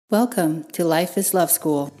Welcome to Life is Love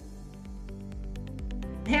School.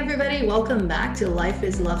 Hey everybody, welcome back to Life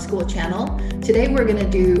is Love School channel. Today we're going to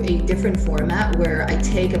do a different format where I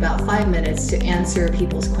take about 5 minutes to answer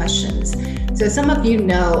people's questions. So some of you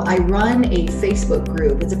know I run a Facebook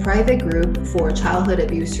group. It's a private group for childhood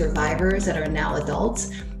abuse survivors that are now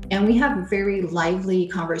adults. And we have very lively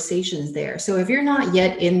conversations there. So if you're not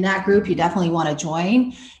yet in that group, you definitely want to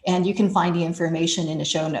join, and you can find the information in the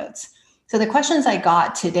show notes. So the questions I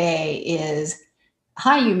got today is,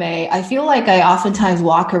 hi, Yume. I feel like I oftentimes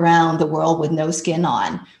walk around the world with no skin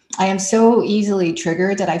on. I am so easily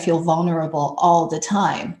triggered that I feel vulnerable all the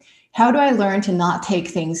time. How do I learn to not take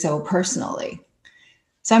things so personally?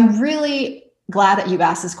 So I'm really glad that you've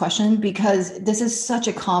asked this question, because this is such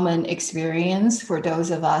a common experience for those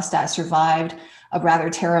of us that survived a rather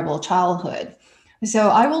terrible childhood. So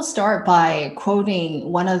I will start by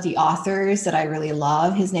quoting one of the authors that I really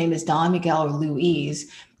love. His name is Don Miguel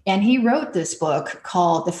Ruiz, and he wrote this book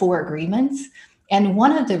called The Four Agreements. And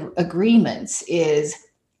one of the agreements is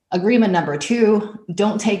agreement number 2,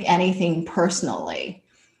 don't take anything personally.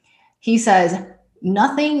 He says,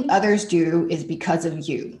 nothing others do is because of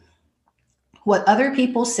you. What other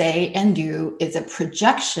people say and do is a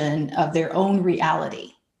projection of their own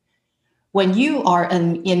reality. When you are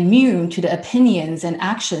immune to the opinions and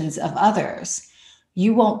actions of others,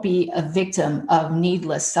 you won't be a victim of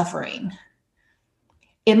needless suffering.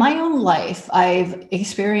 In my own life, I've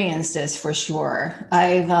experienced this for sure.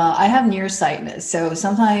 I have nearsightedness, so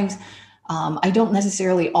sometimes I don't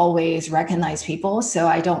necessarily always recognize people, so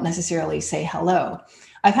I don't necessarily say hello.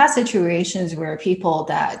 I've had situations where people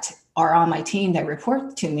that are on my team that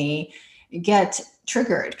report to me get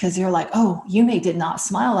triggered because they're like, oh, Yume did not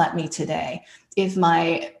smile at me today. If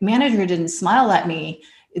my manager didn't smile at me,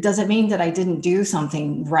 it doesn't mean that I didn't do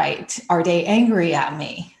something right. Are they angry at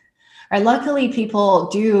me? Right, luckily, people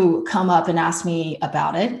do come up and ask me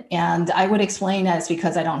about it. And I would explain that it's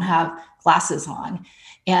because I don't have glasses on.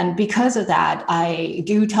 And because of that, I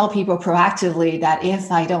do tell people proactively that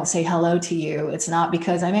if I don't say hello to you, it's not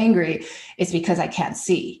because I'm angry, it's because I can't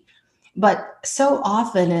see. But so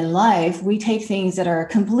often in life, we take things that are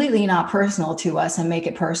completely not personal to us and make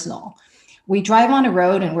it personal. We drive on a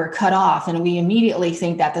road and we're cut off, and we immediately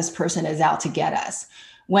think that this person is out to get us,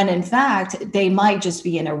 when in fact, they might just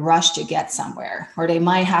be in a rush to get somewhere, or they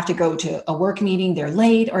might have to go to a work meeting, they're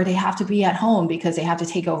late, or they have to be at home because they have to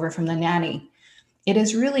take over from the nanny. It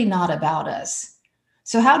is really not about us.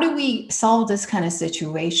 So how do we solve this kind of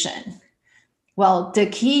situation? Well, the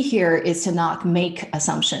key here is to not make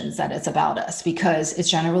assumptions that it's about us, because it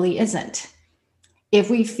generally isn't. If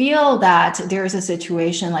we feel that there's a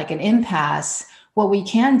situation like an impasse, what we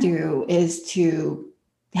can do is to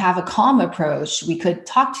have a calm approach. We could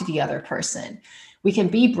talk to the other person. We can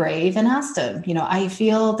be brave and ask them, I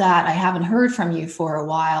feel that I haven't heard from you for a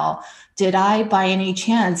while. Did I, by any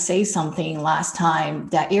chance, say something last time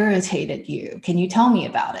that irritated you? Can you tell me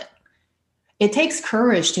about it? It takes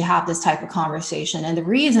courage to have this type of conversation. And the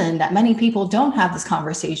reason that many people don't have this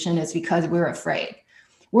conversation is because we're afraid.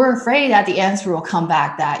 We're afraid that the answer will come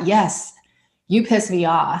back that, yes, you pissed me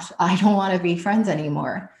off. I don't want to be friends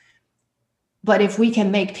anymore. But if we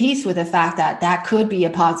can make peace with the fact that that could be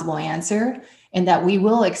a possible answer and that we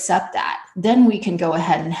will accept that, then we can go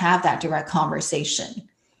ahead and have that direct conversation.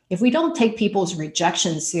 If we don't take people's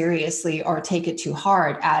rejection seriously or take it too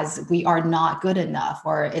hard as we are not good enough,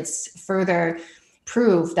 or it's further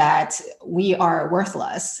proof that we are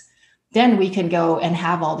worthless, then we can go and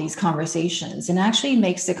have all these conversations, and actually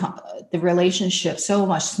makes the relationship so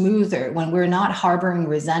much smoother when we're not harboring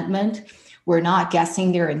resentment, we're not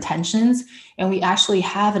guessing their intentions, and we actually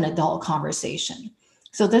have an adult conversation.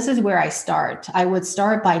 So this is where I start. I would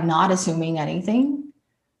start by not assuming anything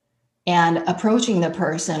and approaching the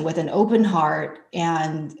person with an open heart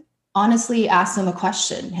and honestly ask them a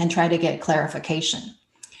question and try to get clarification.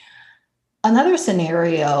 Another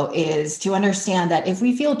scenario is to understand that if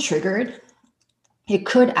we feel triggered, it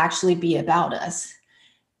could actually be about us.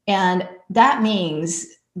 And that means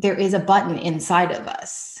there is a button inside of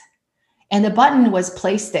us. And the button was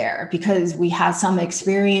placed there because we had some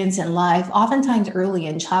experience in life, oftentimes early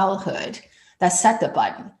in childhood, that set the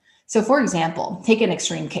button. So for example, take an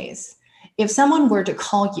extreme case. If someone were to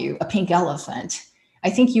call you a pink elephant, I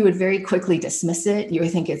think you would very quickly dismiss it. You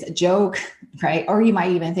would think it's a joke, right? Or you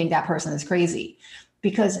might even think that person is crazy,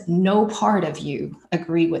 because no part of you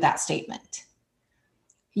agreed with that statement.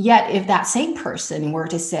 Yet if that same person were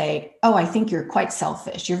to say, oh, I think you're quite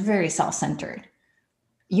selfish, you're very self-centered,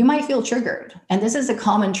 you might feel triggered. And this is a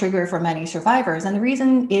common trigger for many survivors. And the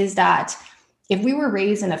reason is that if we were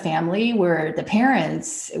raised in a family where the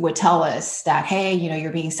parents would tell us that, hey, you're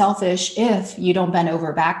being selfish if you don't bend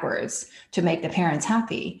over backwards to make the parents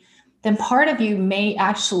happy, then part of you may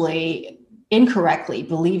actually incorrectly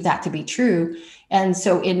believe that to be true. And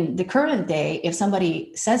so in the current day, if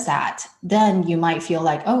somebody says that, then you might feel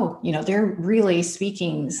like, oh, they're really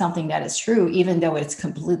speaking something that is true, even though it's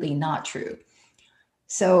completely not true.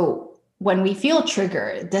 So when we feel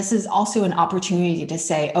triggered, this is also an opportunity to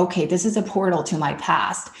say, okay, this is a portal to my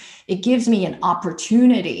past. It gives me an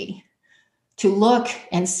opportunity to look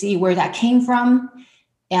and see where that came from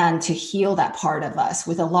and to heal that part of us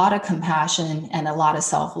with a lot of compassion and a lot of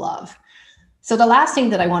self-love. So the last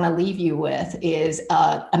thing that I want to leave you with is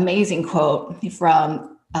an amazing quote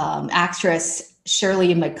from actress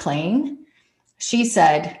Shirley MacLaine. She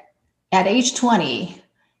said, at age 20,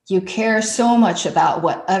 you care so much about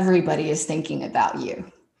what everybody is thinking about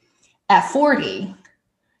you. At 40,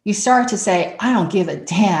 you start to say, I don't give a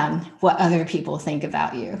damn what other people think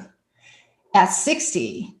about you. At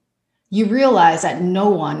 60, you realize that no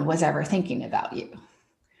one was ever thinking about you.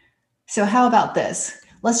 So how about this?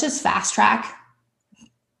 Let's just fast track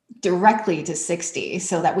directly to 60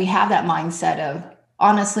 so that we have that mindset of,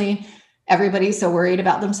 honestly, everybody's so worried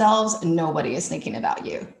about themselves and nobody is thinking about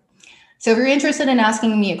you. So if you're interested in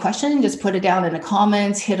asking me a question, just put it down in the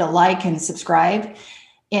comments, hit a like and subscribe.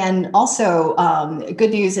 And also,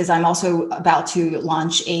 good news is I'm also about to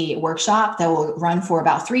launch a workshop that will run for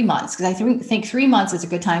about 3 months, because I think 3 months is a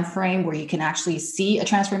good time frame where you can actually see a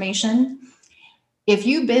transformation. If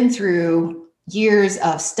you've been through years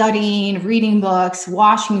of studying, reading books,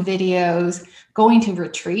 watching videos, going to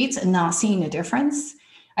retreats and not seeing a difference,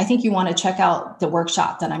 I think you want to check out the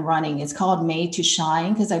workshop that I'm running. It's called Made to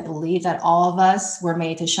Shine, because I believe that all of us were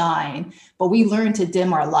made to shine, but we learn to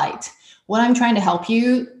dim our light. What I'm trying to help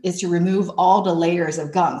you is to remove all the layers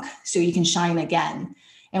of gunk so you can shine again.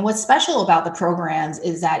 And what's special about the programs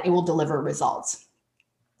is that it will deliver results.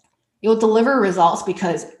 It will deliver results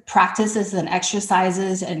because practices and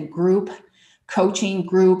exercises and group coaching,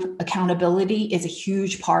 group accountability is a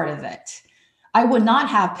huge part of it. I would not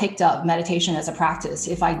have picked up meditation as a practice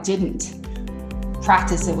if I didn't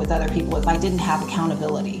practice it with other people, if I didn't have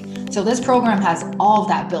accountability. So this program has all of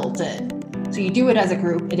that built in. So you do it as a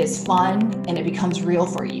group, it is fun, and it becomes real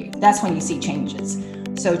for you. That's when you see changes.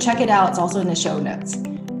 So check it out. It's also in the show notes.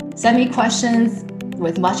 Send me questions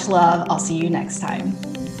with much love. I'll see you next time.